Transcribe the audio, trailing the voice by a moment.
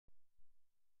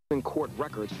Supreme Court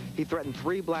records, he threatened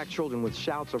 3 black children with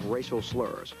shouts of racial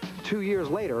slurs. 2 years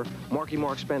later, Marky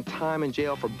Mark spent time in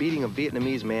jail for beating a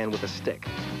Vietnamese man with a stick.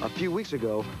 A few weeks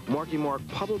ago, Marky Mark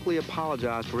publicly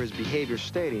apologized for his behavior,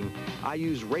 stating, "I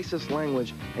used racist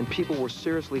language and people were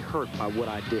seriously hurt by what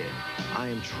I did. I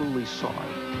am truly sorry."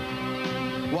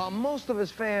 While most of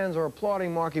his fans are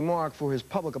applauding Marky Mark for his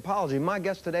public apology, my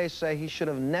guests today say he should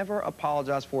have never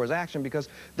apologized for his action because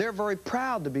they're very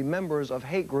proud to be members of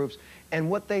hate groups, and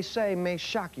what they say may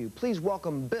shock you. Please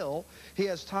welcome Bill. He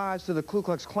has ties to the Ku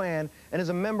Klux Klan and is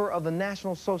a member of the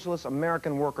National Socialist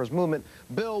American Workers Movement.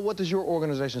 Bill, what does your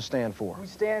organization stand for? We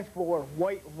stand for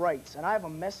white rights, and I have a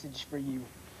message for you.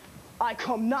 I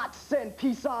come not to send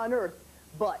peace on earth,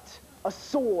 but a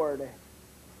sword.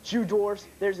 Jew dwarfs,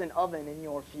 there's an oven in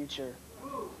your future.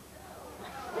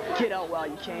 Get out while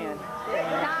you can.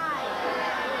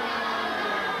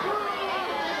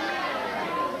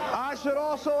 I should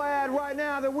also add right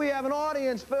now that we have an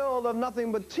audience filled of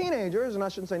nothing but teenagers, and I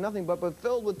shouldn't say nothing but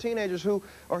filled with teenagers who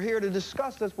are here to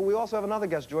discuss this, but we also have another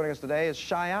guest joining us today, is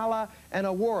Shayala and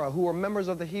Awara, who are members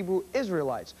of the Hebrew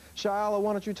Israelites. Shayala,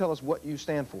 why don't you tell us what you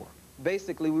stand for?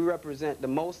 Basically, we represent the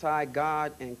Most High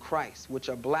God and Christ, which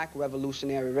are black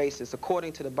revolutionary racists.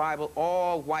 According to the Bible,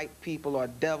 all white people are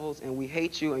devils, and we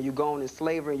hate you, and you're going into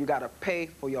slavery, and you got to pay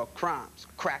for your crimes,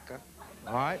 cracker.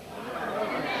 All right.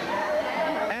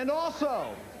 And also,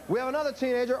 we have another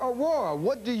teenager, Aurora.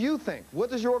 What do you think?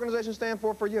 What does your organization stand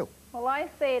for you? Well, I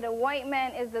say the white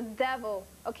man is the devil,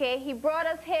 okay? He brought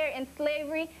us here in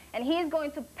slavery, and he's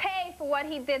going to pay for what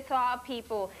he did to our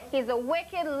people. He's a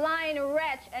wicked, lying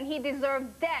wretch, and he deserves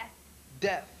death.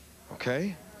 Death.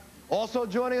 Okay. Also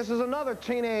joining us is another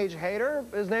teenage hater.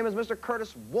 His name is Mr.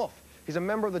 Curtis Wolf. He's a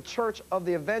member of the Church of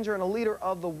the Avenger and a leader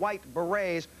of the White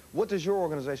Berets. What does your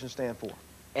organization stand for?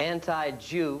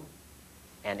 Anti-Jew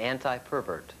and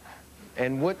anti-pervert.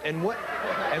 And what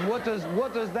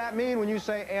does that mean when you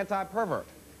say anti-pervert?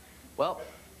 Well,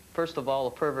 first of all,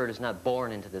 a pervert is not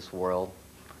born into this world.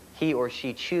 He or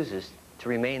she chooses to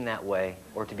remain that way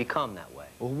or to become that way.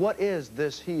 Well, what is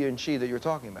this he and she that you're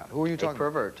talking about? Who are you talking about?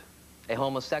 A pervert. A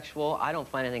homosexual, I don't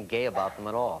find anything gay about them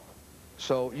at all.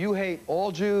 So you hate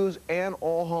all Jews and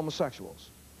all homosexuals?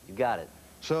 You got it.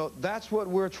 So that's what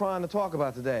we're trying to talk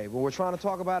about today. Well, we're trying to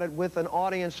talk about it with an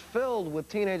audience filled with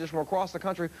teenagers from across the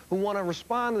country who want to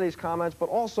respond to these comments, but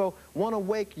also want to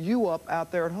wake you up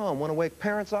out there at home, want to wake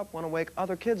parents up, want to wake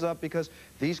other kids up, because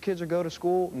these kids are go to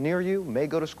school near you, may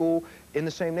go to school in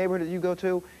the same neighborhood that you go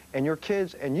to, and your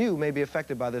kids and you may be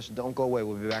affected by this. Don't go away.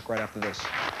 We'll be back right after this.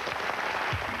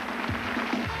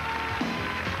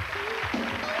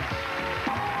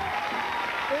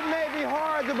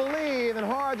 To believe and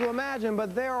hard to imagine,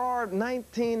 but there are in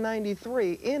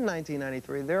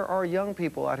 1993, there are young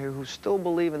people out here who still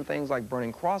believe in things like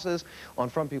burning crosses on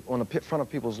front of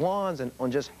people's lawns and on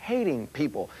just hating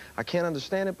people. I can't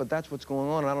understand it, but that's what's going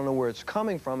on, and I don't know where it's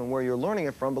coming from and where you're learning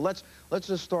it from, but let's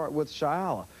just start with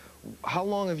Shayala. How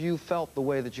long have you felt the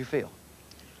way that you feel?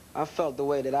 I felt the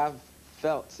way that I've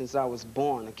felt since I was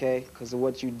born, okay? Because of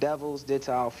what you devils did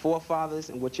to our forefathers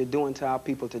and what you're doing to our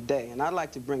people today. And I'd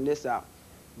like to bring this out.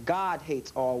 God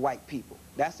hates all white people.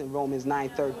 That's in Romans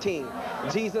 9:13.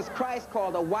 Jesus Christ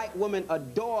called a white woman a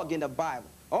dog in the Bible.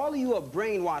 All of you are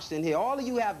brainwashed in here. All of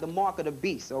you have the mark of the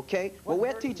beast, okay? What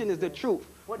we're teaching is the truth.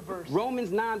 What verse?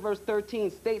 Romans 9 verse 13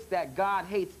 states that God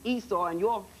hates Esau, and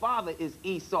your father is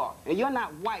Esau. And you're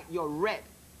not white, you're red,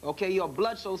 okay? Your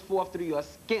blood shows forth through your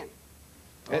skin,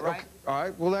 all right? Okay. All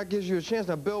right, well, that gives you a chance.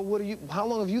 Now, Bill, how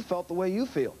long have you felt the way you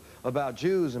feel about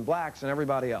Jews and blacks and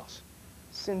everybody else?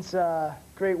 Since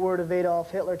great word of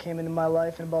Adolf Hitler came into my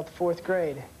life in about the 4th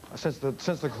grade. Since the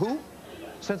who?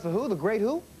 Since the who? The great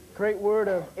who? Great word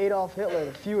of Adolf Hitler,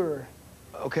 the Führer.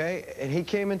 Okay, and he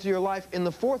came into your life in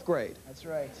the 4th grade. That's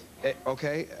right.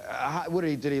 Okay, what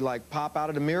did he like pop out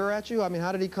of the mirror at you? I mean,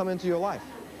 how did he come into your life?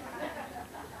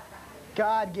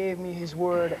 God gave me his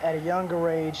word at a younger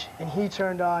age, and he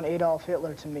turned on Adolf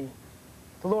Hitler to me.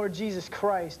 The Lord Jesus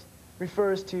Christ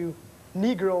refers to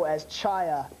Negro as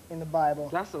Chaya in the Bible.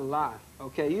 That's a lie,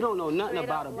 okay? You don't know nothing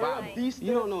about a Bible.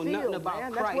 You don't know nothing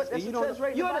about Christ. And you don't know,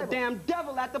 you're the damn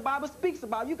devil that the Bible speaks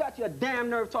about. You got your damn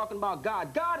nerve talking about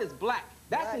God. God is black.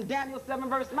 That's in Daniel 7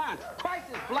 verse 9. Christ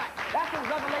is black. That's in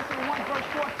Revelation 1 verse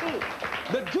 14.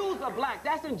 The Jews are black.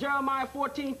 That's in Jeremiah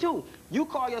 14:2. You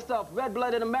call yourself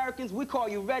red-blooded Americans. We call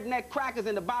you redneck crackers,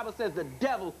 and the Bible says the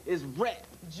devil is red.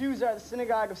 Jews are the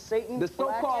synagogue of Satan. The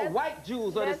so-called white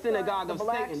Jews are the synagogue of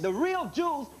Satan. The real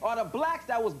Jews are the blacks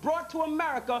that was brought to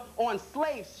America on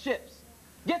slave ships.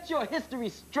 Get your history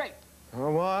straight.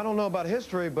 Well, I don't know about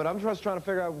history, but I'm just trying to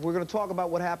figure out, we're going to talk about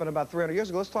what happened about 300 years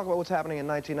ago. Let's talk about what's happening in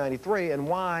 1993 and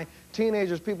why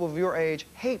teenagers, people of your age,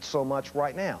 hate so much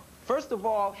right now. First of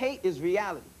all, hate is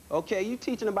reality, okay? You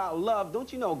teaching about love.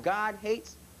 Don't you know God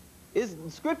hates?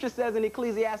 Scripture says in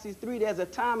Ecclesiastes 3, there's a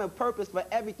time and purpose for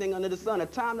everything under the sun. A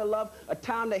time to love, a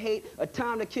time to hate, a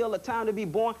time to kill, a time to be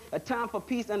born, a time for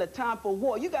peace, and a time for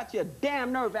war. You got your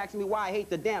damn nerve asking me why I hate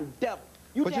the damn devil.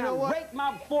 You raped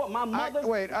my mother,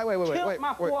 killed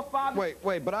my forefathers.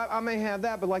 But I may have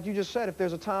that, but like you just said, if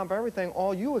there's a time for everything,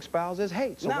 all you espouse is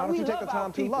hate. So why don't you take the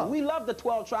time to love? We love the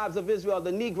 12 tribes of Israel,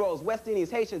 the Negroes, West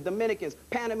Indians, Haitians, Dominicans,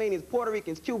 Panamanians, Puerto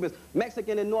Ricans, Cubans,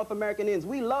 Mexican and North American Indians.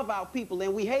 We love our people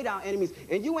and we hate our enemies.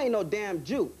 And you ain't no damn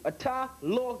Jew. Atah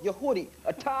lo Yehudi,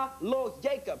 Atah lo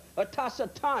Jacob, Atah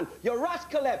Shatan, Yorash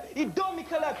Caleb, Edomi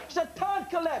Caleb, Shatan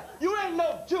Caleb. You ain't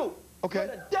no Jew. Okay.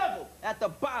 You're the devil that the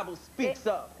Bible speaks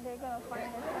of. They're gonna find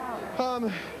this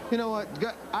out. You know what?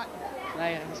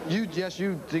 You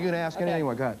can ask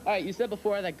anyone. Go ahead. All right, you said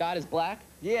before that God is black.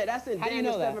 Yeah, that's in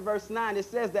Daniel 7 verse 9. It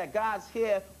says that God's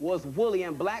hair was woolly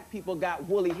and black people got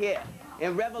woolly hair.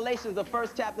 In Revelations, the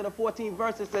 1st chapter, the 14th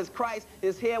verse, it says Christ,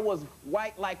 his hair was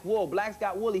white like wool. Blacks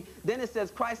got woolly. Then it says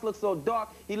Christ looked so dark,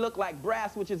 he looked like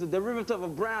brass, which is a derivative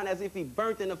of brown, as if he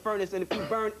burnt in the furnace. And if you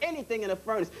burn anything in the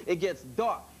furnace, it gets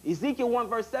dark. Ezekiel 1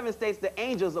 verse 7 states the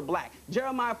angels are black.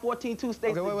 Jeremiah 14:2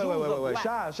 states the Jews are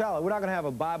black. Shallow, we're not going to have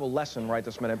a Bible lesson right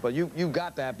this minute, but you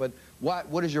got that. But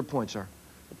what is your point, sir?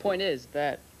 The point is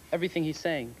that everything he's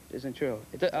saying isn't true.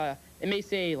 It may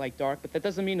say, like, dark, but that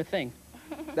doesn't mean a thing.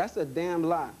 That's a damn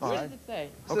lie. What does it say?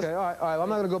 Okay, all right. I'm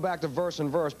not going to go back to verse and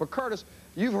verse, but Curtis,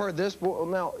 you've heard this. Well,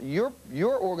 now, your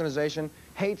organization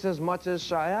hates as much as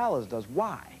Shiala's does.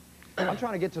 Why? I'm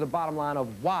trying to get to the bottom line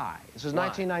of why. This is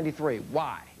 1993.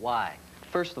 Why? Why?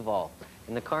 First of all,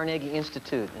 in the Carnegie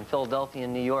Institute in Philadelphia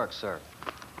and New York, sir,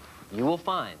 you will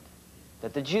find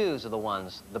that the Jews are the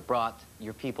ones that brought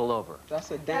your people over.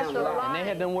 That's a damn lie. And they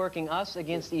have been working us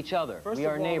against each other. We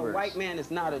are neighbors. The white man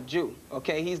is not a Jew,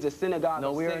 okay? He's the synagogue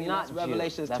of Satan. That's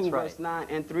Revelations 2 verse 9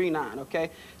 and 3:9, okay?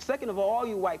 Second of all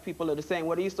you white people are the same.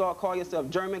 Whether you call yourself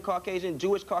German Caucasian,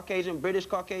 Jewish Caucasian, British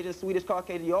Caucasian, Swedish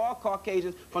Caucasian, you're all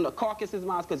Caucasians from the Caucasus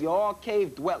Mountains because you're all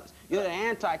cave dwellers. You're the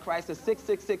Antichrist, the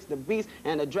 666, the beast,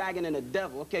 and the dragon and the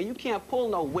devil, okay? You can't pull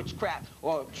no witchcraft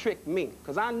or trick me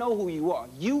because I know who you are.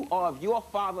 You are of your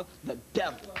father, the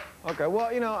devil. Okay,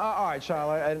 well, you know, all right,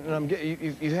 Charlie, and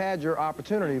you had your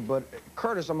opportunity, but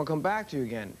Curtis, I'm going to come back to you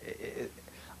again.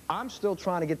 I'm still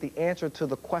trying to get the answer to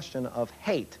the question of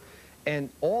hate. And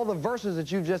all the verses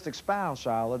that you've just espoused,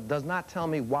 Charlotte, does not tell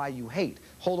me why you hate.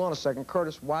 Hold on a second.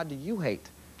 Curtis, why do you hate?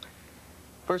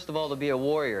 First of all, to be a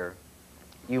warrior,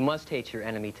 you must hate your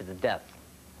enemy to the death.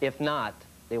 If not,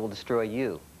 they will destroy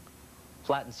you.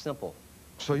 Flat and simple.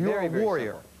 So you're a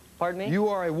warrior? Simple. Pardon me? You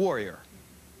are a warrior?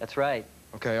 That's right.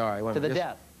 Okay, all right. To the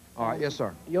death. All right, yes,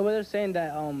 sir. You're over there saying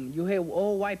that you hate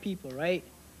all white people, right?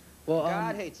 Well,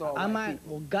 God hates all white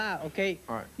people. Well, God, okay?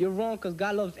 All right. You're wrong because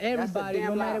God loves everybody,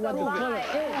 no matter what the color is.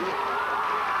 That's a damn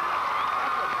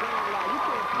lie. You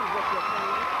can't prove what you're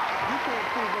saying. You can't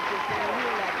prove what you're saying.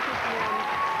 You're like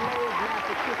Christianity, slave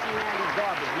master Christianity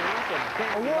garbage, man. That's a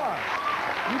damn lie.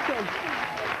 You can't...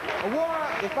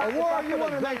 If I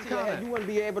put a gun to your head, you wouldn't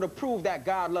be able to prove that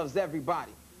God loves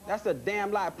everybody. That's a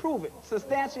damn lie. Prove it.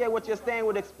 Substantiate what you're saying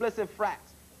with explicit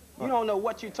facts. You don't know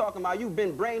what you're talking about. You've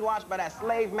been brainwashed by that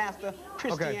slave master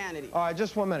Christianity. Okay. All right,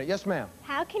 just 1 minute. Yes, ma'am.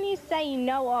 How can you say you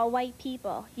know all white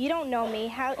people? You don't know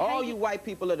me. All you white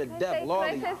people are the devil. All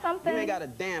of you. You ain't got a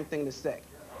damn thing to say.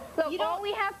 Look, all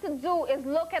we have to do is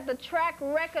look at the track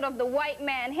record of the white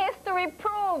man. History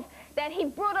proves that he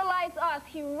brutalized us,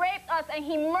 he raped us, and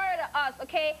he murdered us,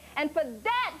 okay? And for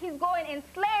that, he's going in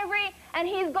slavery, and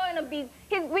we're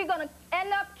going to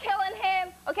end up killing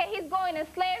him, okay? He's going in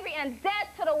slavery and death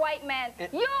to the white man.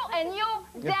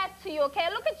 Death to you, okay?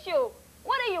 Look at you.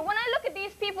 What are you? When I look at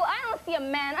these people, I don't see a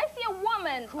man. I see a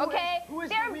woman, okay?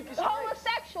 They're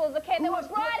homosexuals, okay? They were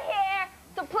brought here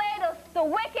to play the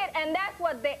wicked, and that's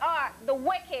what they are, the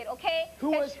wicked, okay?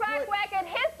 His track record,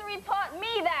 history taught me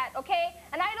that, okay?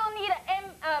 And I don't need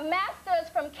a master's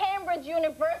from Cambridge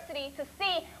University to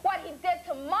see what he did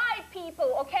to my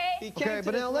people, okay? Okay,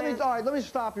 but now let me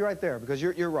stop you right there because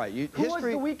you're right. Who was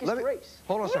the weakest race?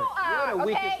 Hold on a second. You are,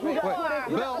 okay? You are.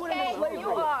 Bill, Okay, you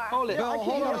are. Hold it. Bill,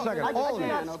 hold on a second. All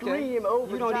of you. Scream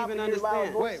over You don't even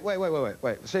understand. Wait.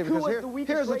 See, because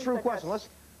here's the true question.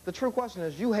 The true question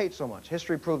is, you hate so much.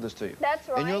 History proved this to you. That's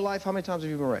right. In your life, how many times have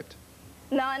you been raped?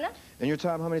 None. In your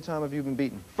time, how many times have you been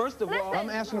beaten? First of all, I'm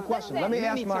asking a question. Let me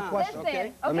ask my question.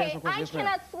 Listen, Let me ask okay, my question. I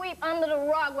cannot sweep under the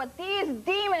rug what these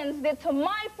demons did to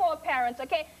my foreparents,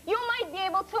 okay? You might be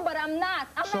able to, but I'm not.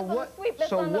 I'm not going to sweep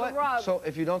this under the rug. So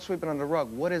if you don't sweep it under the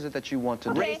rug, what is it that you want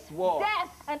to do? Race war.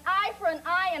 Death, an eye for an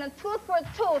eye and a tooth for a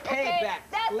tooth, okay? Payback,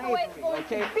 That's the way it's going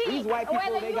to be. These white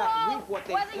people, they got to reap what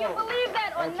they sow. Whether you believe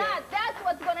that or not, that's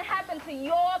what's going to happen to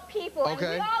your people. Okay. And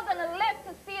we're all going to live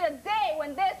to see the day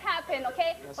when this happens,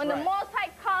 okay? When the Most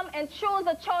High come and choose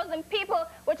a chosen people,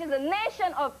 which is the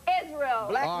nation of Israel.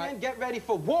 Black men, get ready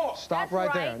for war. Stop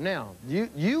right there. Now,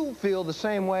 you feel the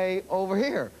same way over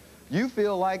here. You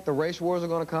feel like the race wars are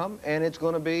going to come, and it's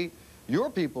going to be your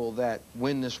people that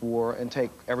win this war and take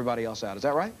everybody else out. Is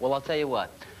that right? Well, I'll tell you what.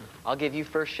 I'll give you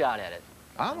first shot at it.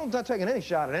 I'm not taking any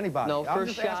shot at anybody. No, I'm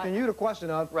just asking you the question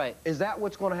of, is that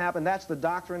what's going to happen? That's the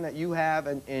doctrine that you have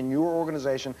in your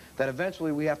organization, that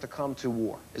eventually we have to come to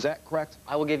war. Is that correct?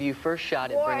 I will give you first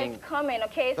shot at bringing... War is coming,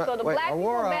 okay? So the black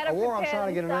people better prepare I'm trying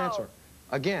to get an answer.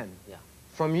 Again,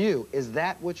 from you, is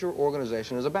that what your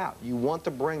organization is about? You want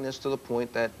to bring this to the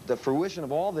point that the fruition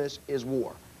of all this is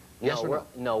war? Yes or no?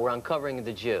 No, we're uncovering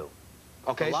the Jew.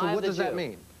 Okay, so what does that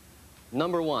mean?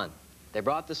 Number one, they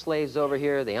brought the slaves over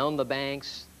here. They own the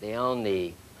banks. They own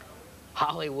the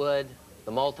Hollywood,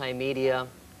 the multimedia.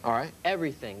 All right.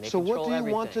 Everything. They so control what do you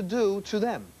everything. want to do to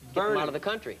them? Get them out of the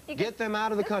country. Get them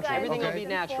out of the country. Everything will be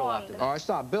natural after that. All right,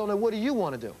 stop. Bill, now what do you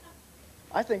want to do?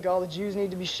 I think all the Jews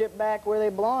need to be shipped back where they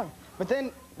belong. But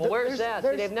then... Well, where's that?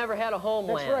 See, they've never had a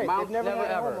homeland. That's right. They've never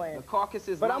had a homeland. The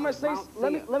Caucasus But I'm going to say,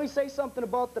 let me say something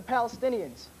about the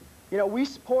Palestinians. You know, we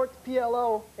support the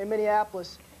PLO in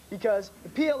Minneapolis because the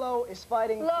PLO is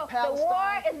fighting Palestine. The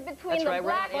war is between the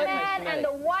black man and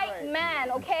the white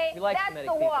man, okay? That's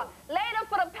the war. Later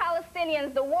for the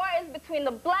Palestinians, the war is between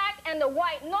the black and the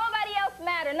white. Nobody else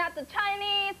matters, not the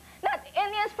Chinese, not the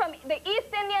Indians from the East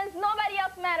Indians, nobody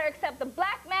else matter except the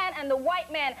black man and the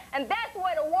white man. And that's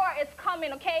where the war is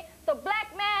coming, okay? So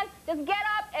black man, just get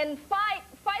up and fight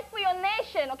for your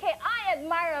nation, okay? I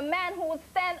admire a man who would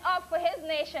stand up for his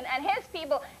nation and his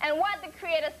people and what the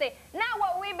Creator say. Not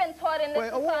what we've been taught in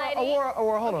this society. Aurora,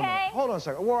 hold on a minute. Hold on a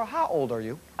second. Aurora, how old are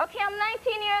you? Okay, I'm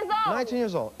 19 years old. 19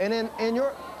 years old. And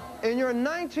in your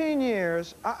 19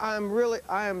 years, I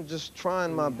am just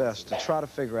trying my best to try to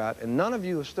figure out, and none of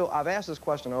you have still, I've asked this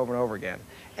question over and over again,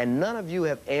 and none of you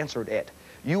have answered it.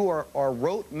 You are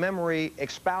rote memory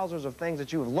espousers of things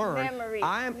that you have learned. Memory.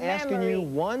 I am asking you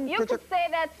one... You could say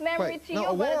that's memory to you,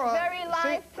 but it's very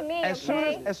live to me, as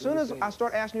soon as I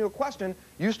start asking you a question,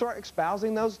 you start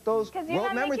espousing those rote memory things. Because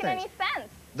you're not making any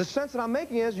sense. The sense that I'm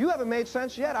making is, you haven't made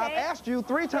sense yet. Okay. I've asked you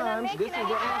 3 times. This is the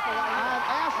answer right here. I've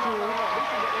asked you. This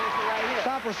is the answer right here.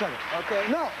 Stop for a second.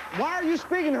 Okay. No, why are you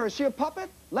speaking to her? Is she a puppet?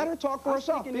 Let her talk for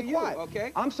herself. Be quiet.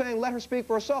 Okay. I'm saying let her speak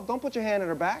for herself. Don't put your hand in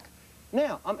her back.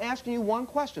 Now, I'm asking you one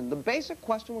question. The basic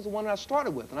question was the one that I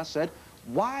started with, and I said,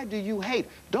 why do you hate?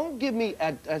 Don't give me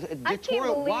a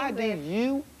dictatorial, why do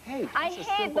you hate? I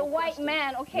hate the white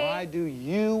man, okay? Why do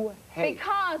you hate?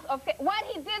 Because of what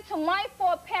he did to my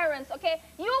foreparents, okay?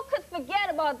 You could forget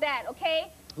about that,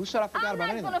 okay? Who said I forgot about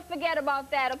anything? I'm not going to forget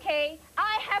about that, okay?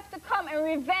 I have to come and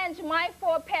revenge my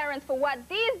foreparents for what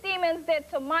these demons did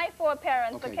to my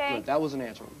foreparents, okay? Good. That was an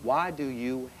answer. Why do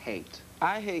you hate?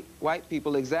 I hate white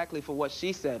people exactly for what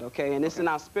she said, okay? And it's in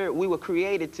our spirit. We were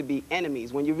created to be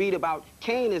enemies. When you read about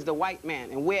Cain is the white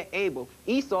man, and we're Abel.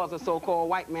 Esau's a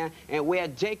so-called white man, and we're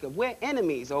Jacob. We're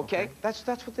enemies, okay? That's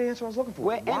what the answer I was looking for.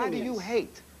 We're Why enemies. do you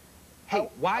hate?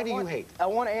 Why do you hate? I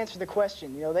want to answer the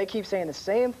question. You know, they keep saying the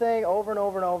same thing over and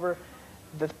over and over.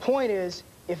 The point is,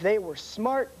 if they were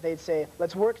smart, they'd say,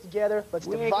 let's work together, let's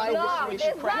divide this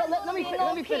nation. Let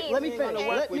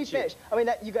me finish. I mean,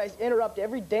 you guys interrupt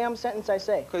every damn sentence I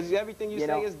say. Because everything you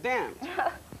say is damned.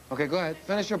 Okay, go ahead.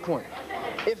 Finish your point.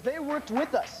 If they worked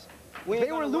with us,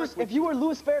 if you were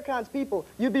Louis Farrakhan's people,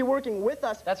 you'd be working with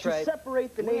us to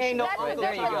separate the nation. Ain't no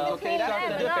there you go. Okay,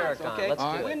 that's the difference, okay? Let's do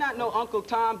it. We're not no Uncle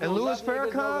Tom. And Louis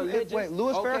Farrakhan, wait,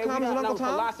 Louis Farrakhan is an Uncle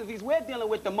Tom? Philosophies. We're dealing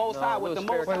with the Most High, what the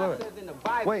Most High says in the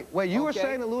Bible. Wait, you were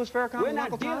saying that Louis Farrakhan is an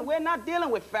Uncle Tom? We're not dealing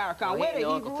with Farrakhan. We're the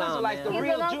Hebrew Israelites, the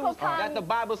real Jews that the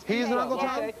Bible speaks of. He's an Uncle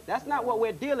Tom? That's not what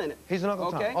we're dealing with. He's an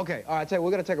Uncle Tom. Okay, all right, tell you,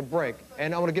 we're going to take a break,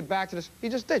 and I want to get back to this. He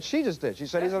just did. She just did. She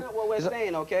said he's a... That's not what we're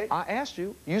saying, okay? I asked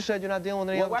you. You said you're not dealing with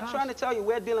any other I'm trying to tell you,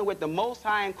 we're dealing with the Most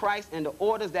High in Christ and the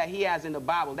orders that he has in the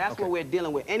Bible. That's what we're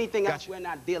dealing with. Anything else we're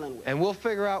not dealing with. And we'll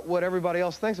figure out what everybody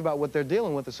else thinks about what they're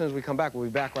dealing with as soon as we come back. We'll be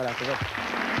back right after this.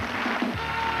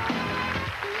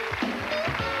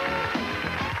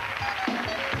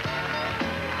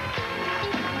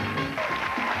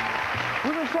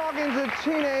 We've been talking to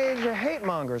teenage hate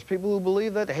mongers, people who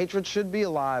believe that hatred should be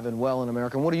alive and well in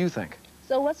America. And what do you think?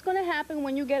 So what's going to happen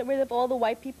when you get rid of all the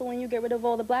white people and you get rid of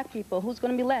all the black people? Who's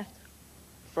going to be left?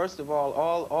 First of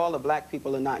all the black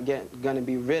people are not going to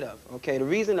be rid of, okay? The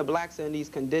reason the blacks are in these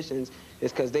conditions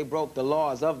is because they broke the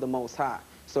laws of the Most High.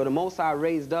 So the Most High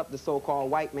raised up the so-called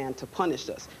white man to punish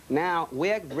us. Now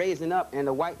we're raising up and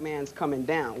the white man's coming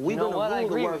down. We're going to rule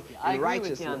the world in righteousness. I agree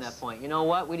with you on that point. You know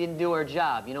what? We didn't do our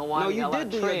job. You know why? No, you did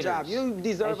do your job. You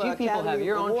deserve an Academy people have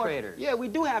your own Award. traitors. Yeah, we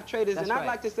do have traitors. And I'd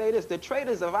like to say this. The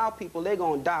traitors of our people, they're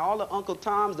going to die. All the Uncle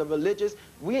Toms, the religious,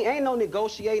 we ain't no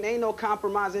negotiating, ain't no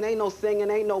compromising, ain't no singing,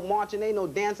 ain't no marching, ain't no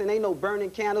dancing, ain't no burning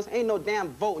candles, ain't no damn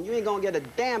voting. You ain't going to get a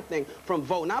damn thing from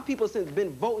voting. Our people have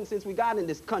been voting since we got in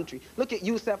this country. Look at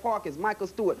Yusef Hawkins, Michael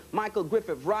Stewart, Michael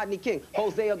Griffith, Rodney King,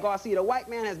 Hosea Garcia. The white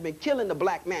man has been killing the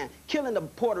black man, killing the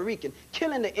Puerto Rican,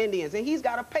 killing the Indians, and he's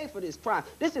got to pay for this crime.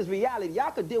 This is reality. Y'all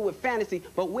could deal with fantasy,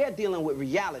 but we're dealing with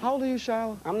reality. How old are you,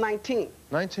 Shiloh? I'm 19.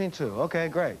 19 too. Okay,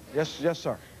 great. Yes,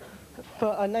 sir. For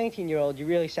a 19-year-old, you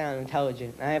really sound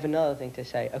intelligent. I have another thing to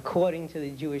say. According to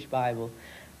the Jewish Bible,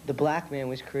 the black man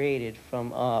was created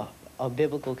from a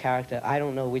biblical character. I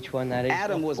don't know which one that is.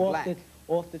 Adam was black.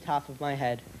 Off the top of my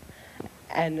head.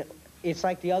 And it's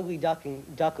like the ugly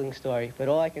duckling story, but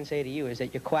all I can say to you is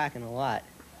that you're quacking a lot.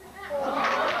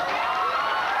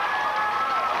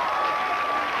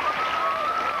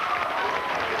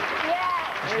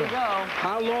 There you go.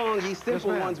 How long, ye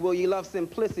simple ones, will ye love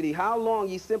simplicity? How long,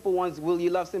 ye simple ones, will ye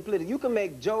love simplicity? You can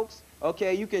make jokes,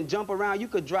 okay? You can jump around. You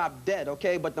could drop dead,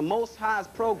 okay? But the Most High's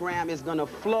program is going to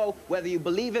flow whether you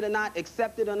believe it or not,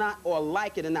 accept it or not, or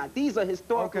like it or not. These are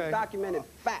historical, documented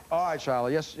facts. All right, Shiloh.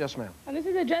 Yes, ma'am. And this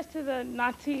is addressed to the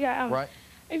Nazi guy. Right.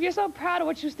 If you're so proud of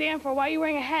what you stand for, why are you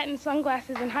wearing a hat and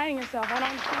sunglasses and hiding yourself? I don't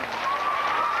understand.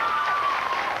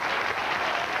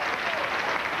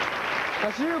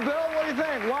 That's you, Bill. What do you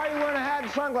think? Why are you wearing a hat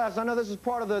and sunglasses? I know this is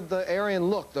part of the Aryan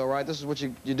look, though, right? This is what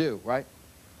you do, right?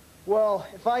 Well,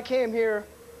 if I came here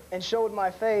and showed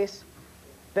my face,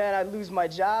 then I'd lose my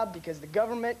job because the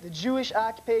government, the Jewish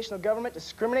occupational government,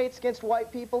 discriminates against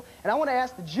white people. And I want to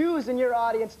ask the Jews in your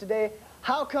audience today,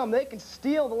 how come they can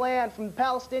steal the land from the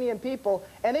Palestinian people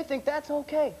and they think that's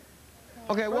okay?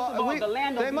 Okay, well,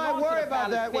 they might worry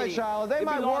about that. Wait, Shiloh. They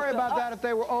might worry about that if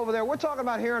they were over there. We're talking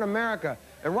about here in America.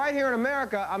 And right here in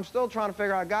America, I'm still trying to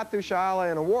figure out, I got through Shiloh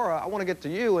and Aurora. I want to get to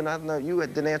you, and I know you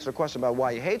didn't answer the question about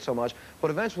why you hate so much, but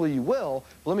eventually you will.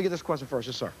 But let me get this question first.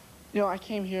 Yes, sir. You know, I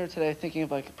came here today thinking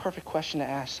of like a perfect question to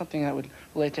ask, something that would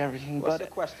relate to everything. What's the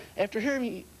question? After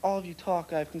hearing all of you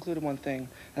talk, I've concluded one thing.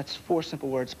 That's 4 simple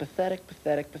words: pathetic,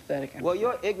 pathetic, pathetic. And well,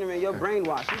 you're ignorant. You're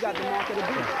brainwashed. You got the mark of the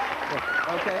beast.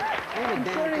 Okay? I'm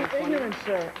quoting ignorance,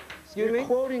 sir. Excuse me? You're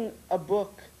quoting a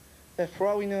book that, for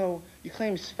all we know, you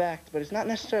claim is fact, but it's not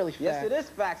necessarily fact. Yes, it is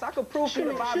facts. I could prove to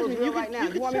the Bible's real right now.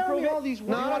 You want me to prove all these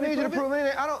words? No, I don't need you to prove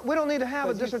anything. We don't need to have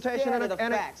a dissertation and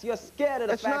facts. You're scared of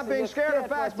the facts. It's not being scared of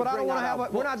facts, but I don't want to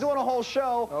have we're not doing a whole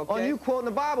show on you quoting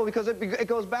the Bible because it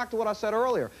goes back to what I said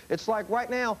earlier. It's like right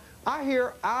now, I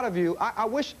hear out of you, I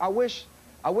wish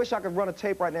I could run a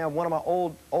tape right now of one of my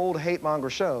old hate monger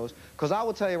shows, because I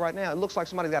will tell you right now, it looks like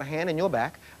somebody's got a hand in your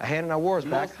back, a hand in Aurora's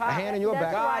back, a hand in your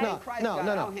back.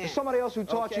 No. There's somebody else who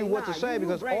taught you what to say,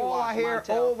 because all I hear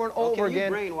over and over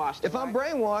again, if I'm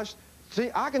brainwashed, see,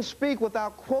 I can speak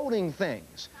without quoting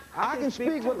things. I can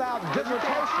speak without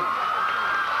dissertation.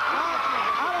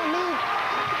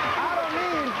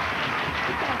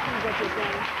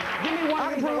 Give me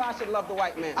one reason why I should love the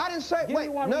white man. I didn't say,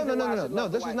 wait, no.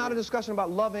 This is not a discussion about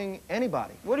loving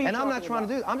anybody. What are you And I'm not trying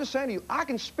to do, I'm just saying to you, I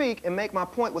can speak and make my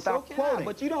point without quoting.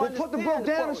 But you don't understand. Put the book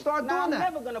down and start doing that.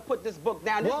 I'm never going to put this book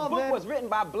down. This book was written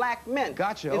by black men.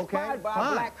 Gotcha, okay. Inspired by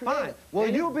a black creator. Fine. Well,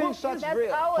 you being such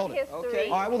real. Hold it. Okay.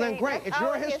 All right, well then, great. It's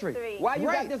your history. Why you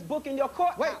got this book in your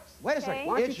courthouse? Wait a second.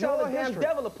 Why don't you tell the damn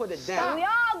devil to put it down? We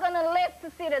all gonna live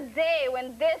to see the day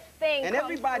when this thing and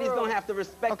everybody's gonna have to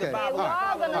respect the Bible. We're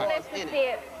all gonna live to see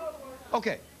it.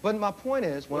 Okay, but my point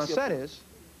is, when I said is,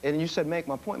 and you said make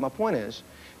my point is,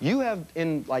 you have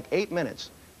in like 8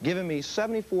 minutes given me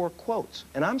 74 quotes,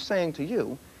 and I'm saying to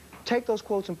you, take those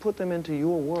quotes and put them into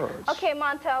your words. Okay,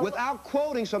 Montel. Without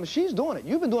quoting something. She's doing it.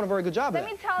 You've been doing a very good job of it.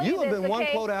 Let me tell you this, have been one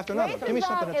quote after another. Give me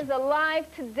something. Racism is alive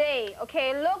today,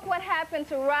 okay? Look what happened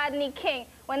to Rodney King.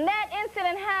 When that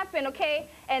incident happened, okay,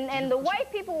 and the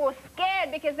white people were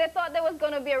scared because they thought there was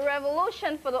going to be a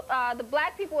revolution for the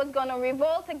black people was going to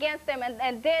revolt against them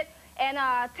and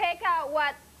take out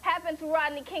what happened to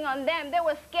Rodney King on them. They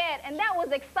were scared, and that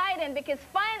was exciting because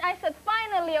I said,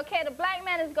 finally, okay, the black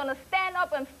man is going to stand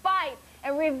up and fight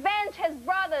and revenge his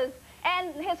brothers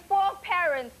and his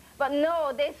foreparents. But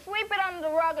no, they sweep it under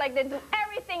the rug like they do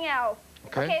everything everything else.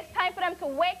 Okay, it's time for them to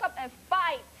wake up and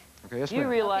fight. Okay, yes, you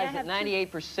realize that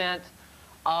 98%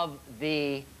 of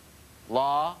the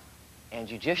law and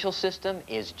judicial system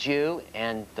is Jew,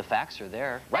 and the facts are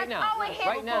there right now. That's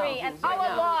our history and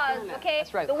our laws, okay?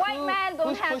 That's right. The white man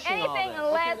don't have anything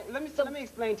unless... Okay, let me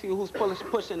explain to you who's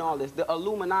pushing all this. The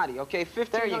Illuminati, okay?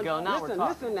 1500. There you go. Now we're talking.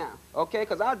 Listen now, okay?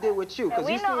 Because I'll deal with you, because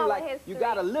you seem like you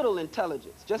got a little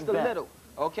intelligence, just a little.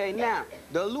 Okay, now,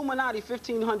 the Illuminati,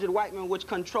 1,500 white men, which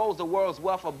controls the world's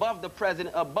wealth above the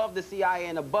president, above the CIA,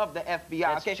 and above the FBI,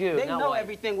 That's okay? Jew, they know white.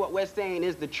 everything what we're saying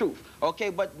is the truth, okay?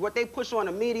 But what they push on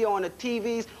the media, on the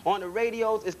TVs, on the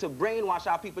radios, is to brainwash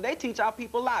our people. They teach our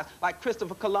people lies, like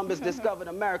Christopher Columbus discovered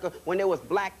America when there was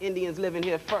black Indians living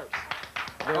here first.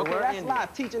 Okay, that's a lie.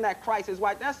 Teaching that Christ is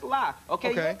white, that's a lie.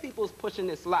 Okay, your people's pushing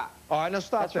this lie. All right, now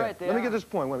stop there. Let me get this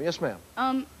point. Wait a minute. Yes, ma'am.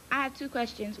 I have two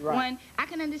questions. One, I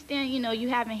can understand, you know, you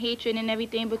having hatred and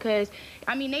everything because,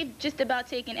 I mean, they've just about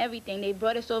taken everything. They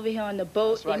brought us over here on the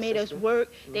boat. They made us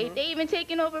work. They even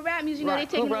taken over rap music. You know, they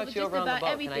taking over just about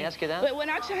everything. Can I ask you that? But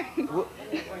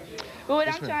what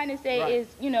I'm trying to say is,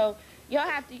 you know, y'all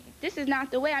have to, this is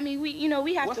not the way. I mean, we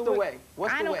have What's to the work. way?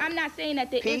 What's the way? I'm not saying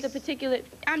that there is a particular,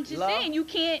 I'm just saying you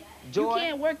can't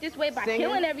work this way by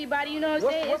killing everybody, you know what I'm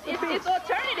saying? It's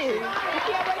alternative. You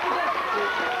can't work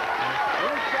together. We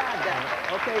tried that.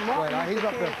 Okay, Martin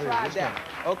Luther King tried that.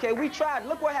 Okay, we tried.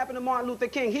 Look what happened to Martin Luther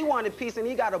King. He wanted peace and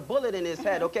he got a bullet in his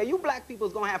head. Okay, you black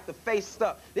people's gonna have to face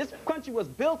stuff. This country was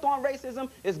built on racism,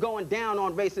 it's going down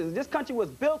on racism. This country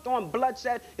was built on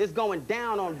bloodshed, it's going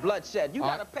down on bloodshed. You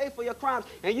gotta pay for your crimes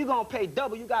and you're gonna pay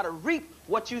double. You gotta reap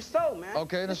what you sow, man.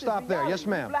 Okay, then stop there. Yes,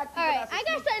 ma'am. All right, I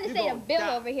got something to say to Bill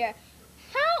over here.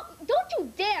 Don't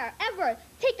you dare ever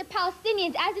take the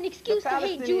Palestinians as an excuse to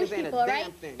hate Jewish people, all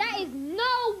right? That is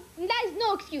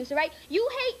no excuse, all right? You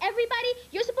hate everybody.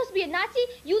 You're supposed to be a Nazi.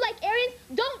 You like Aryans.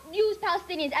 Don't use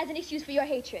Palestinians as an excuse for your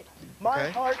hatred. My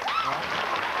heart...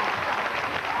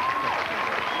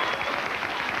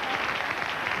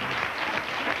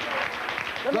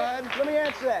 Let me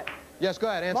answer that. Yes, go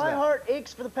ahead, answer My that. heart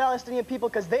aches for the Palestinian people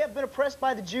because they have been oppressed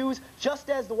by the Jews just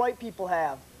as the white people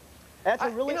have. That's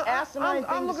a really asinine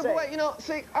thing to say. You know,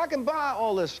 see, I can buy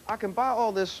all this,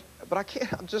 but I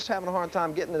can't, I'm just having a hard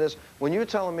time getting to this. When you're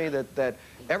telling me that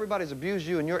everybody's abused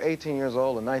you and you're 18 years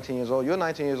old and 19 years old, you're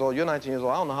 19 years old, you're 19 years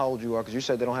old, I don't know how old you are because you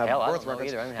said they don't have birth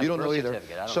records. You don't know either.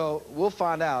 So we'll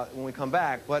find out when we come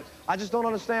back, but I just don't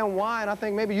understand why, and I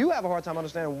think maybe you have a hard time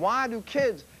understanding why do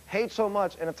kids hate so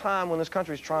much in a time when this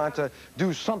country's trying to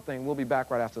do something. We'll be back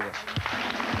right after this.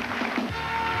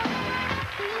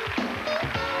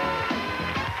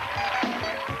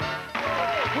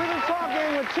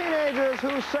 Teenagers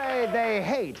who say they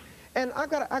hate. And I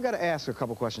gotta ask a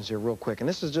couple questions here real quick, and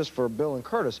this is just for Bill and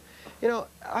Curtis. You know,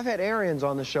 I've had Aryans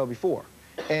on this show before,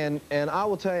 and I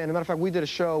will tell you, and as a matter of fact, we did a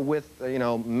show with, you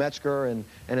know, Metzger, and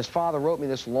his father wrote me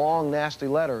this long, nasty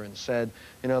letter and said,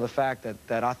 you know, the fact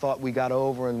that I thought we got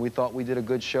over and we thought we did a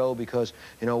good show because,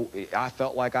 you know, I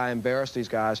felt like I embarrassed these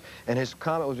guys, and his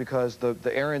comment was because the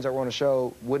Aryans that were on the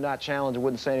show would not challenge and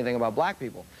wouldn't say anything about black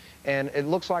people. And it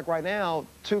looks like right now,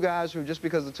 two guys who, just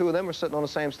because the two of them are sitting on the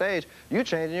same stage, you're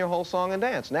changing your whole song and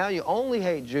dance. Now you only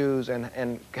hate Jews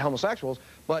and homosexuals,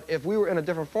 but if we were in a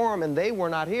different forum and they were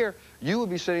not here, you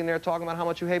would be sitting there talking about how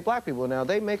much you hate black people. Now, are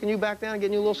they making you back down and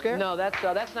getting you a little scared? No,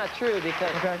 that's not true because...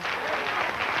 Okay.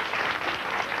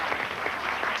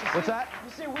 What's that?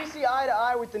 You see, we see eye to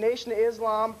eye with the Nation of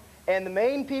Islam, and the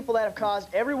main people that have caused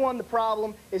everyone the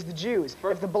problem is the Jews.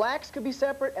 If the blacks could be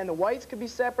separate and the whites could be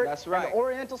separate, and the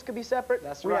Orientals could be separate,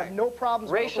 we have no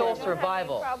problems. Racial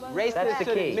survival. Race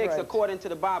shouldn't mix according to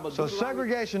the Bible. So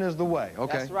segregation is the way,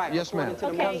 okay? That's right. Yes, ma'am.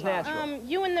 Okay,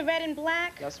 you in the red and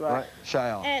black. That's right.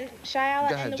 Shayala. And Shayala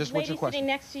Go ahead. and the Just lady sitting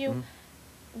next to you.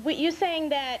 You're saying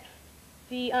that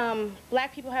the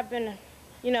black people have been,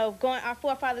 you know, our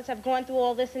forefathers have gone through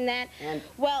all this and that.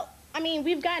 Well, I mean,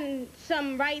 we've gotten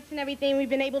some rights and everything. We've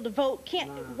been able to vote.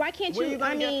 Why can't you? Where are you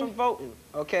gonna get from voting?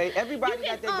 Okay, everybody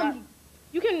that they got.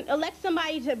 You can elect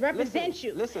somebody to represent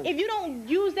you. Listen. If you don't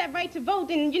use that right to vote,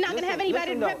 then you're not gonna have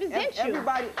anybody to represent you.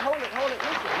 Everybody, hold it. Hold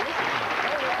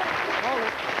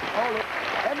it.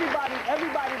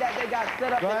 Everybody that they got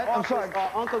set up in office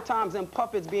are Uncle Toms and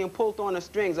puppets being pulled on the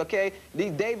strings. Okay,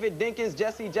 these David Dinkins,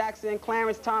 Jesse Jackson,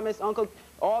 Clarence Thomas,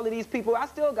 all of these people, I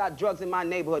still got drugs in my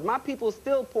neighborhood. My people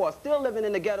still poor, still living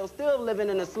in the ghetto, still living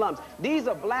in the slums. These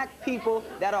are black people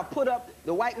that are put up,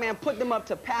 the white man put them up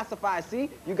to pacify.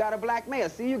 See, you got a black mayor.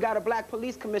 See, you got a black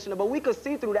police commissioner. But we could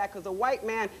see through that because the white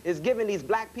man is giving these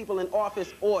black people in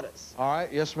office orders. All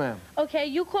right, yes, ma'am. Okay,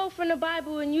 you quote from the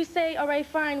Bible and you say, all right,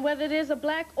 fine, whether there's a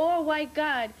black or a white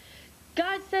God,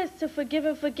 God says to forgive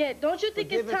and forget. Don't you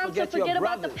think it's time to forget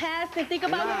about the past and think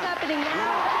about what's happening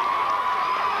now?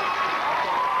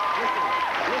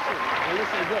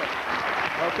 Listen good.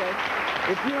 Okay?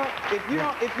 If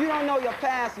you don't know your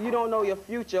past, you don't know your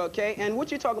future, okay? And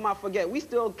what you talking about forget? We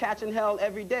still catching hell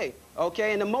every day,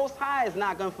 okay? And the Most High is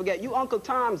not gonna forget. You Uncle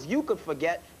Toms, you could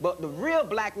forget, but the real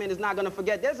black man is not gonna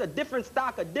forget. There's a different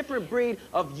stock, a different breed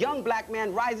of young black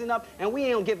men rising up, and we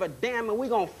ain't gonna give a damn, and we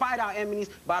gonna fight our enemies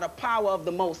by the power of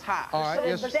the Most High. All right,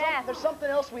 there's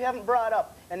something else we haven't brought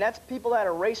up, and that's people that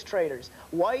are race traders.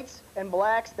 Whites and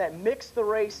blacks that mix the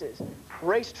races.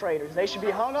 Race traders. They should be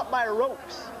hung up by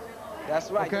ropes.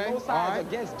 That's right. Okay. The Most High is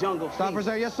against jungle fever. Stop for a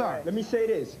second. Yes, sir. Let me say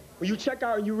this. When you check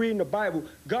out and you read in the Bible,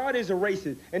 God is a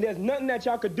racist, and there's nothing that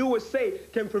y'all could do or say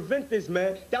can prevent this,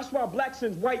 man. That's why blacks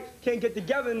and white can't get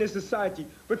together in this society,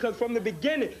 because from the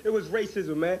beginning, it was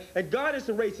racism, man. And God is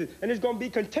a racist, and it's going to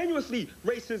be continuously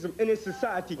racism in this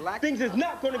society. Things is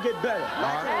not going to get better.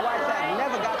 Blacks and whites have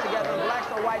never got together. Blacks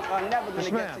and whites are never going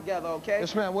to get together, okay?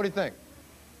 Yes, ma'am. What do you think?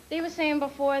 They were saying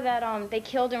before that they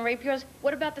killed and raped yours.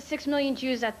 What about the 6 million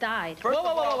Jews that died? First of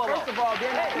all, they're not the real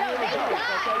Jews,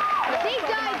 okay? They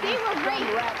died. They were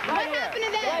raped. What happened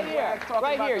to them?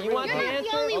 Right here. You want the answer? You're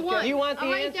not the only one. You want the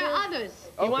All right, answer? there are others.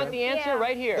 You want the answer?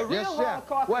 Right here. The real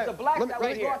Holocaust is the blacks that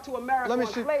were brought to America on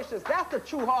slave ships. That's the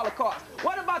true Holocaust.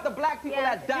 What about the black people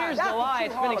that died? Here's That's the lie. true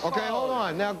It's been Holocaust. Okay, hold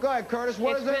on. Now, go ahead, Curtis.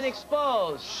 What is this? It's been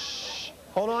exposed. Shh.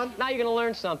 Hold on. Now you're going to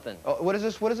learn something. What is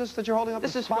this? What is this that you're holding up?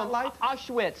 This is Spotlight? from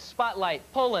Auschwitz, Spotlight,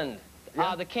 Poland,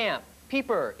 the camp.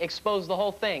 Pieper exposed the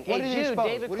whole thing. What a did he Jew, expose?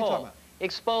 David What are you talking Cole, about?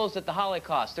 exposed at the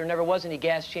Holocaust. There never was any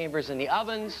gas chambers in the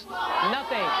ovens.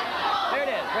 Nothing. There it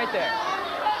is, right there.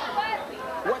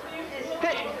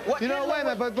 You know, wait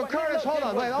a minute, but Curtis, hold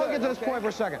on. Wait, I'll get to this point for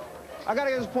a second. I got to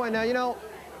get to this point now. You know,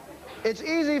 it's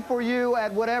easy for you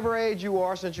at whatever age you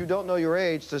are, since you don't know your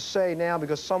age, to say now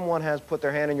because someone has put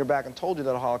their hand in your back and told you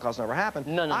that a Holocaust never happened.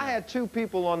 No. I had two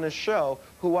people on this show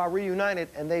who I reunited,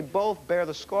 and they both bear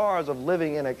the scars of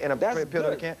living in a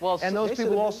period camp. Well, and those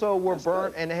people also were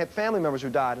burnt, and they had family members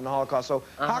who died in the Holocaust. So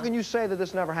how can you say that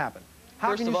this never happened?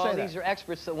 How can you say that? First of all, these are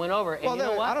experts that went over. And well, you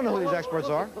know what? I don't know who these experts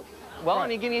are. Well, I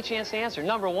mean, give me a chance to answer.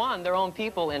 Number one, their own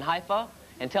people in Haifa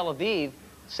and Tel Aviv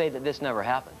say that this never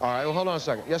happened. All right, well, hold on a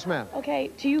second. Yes, ma'am. Okay,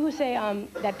 to you who say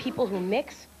that people who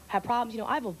mix have problems, you know,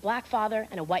 I have a black father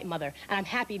and a white mother, and I'm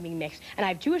happy being mixed. And I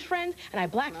have Jewish friends, and I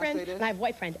have black friends, and I have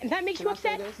white friends. And if that makes you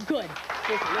upset, good.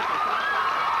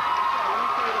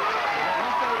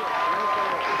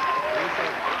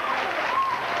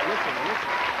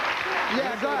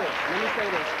 Yeah, go ahead. Let me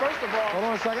say this. First of all, hold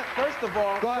on a second.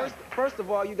 First of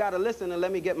all, you got to listen and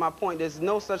let me get my point. There's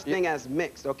no such thing as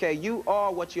mixed, okay? You are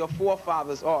what your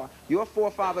forefathers are. Your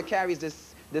forefather carries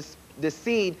this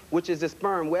seed, which is the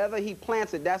sperm. Wherever he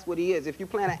plants it, that's what he is. If you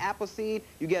plant an apple seed,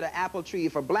 you get an apple tree.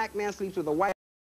 If a black man sleeps with a white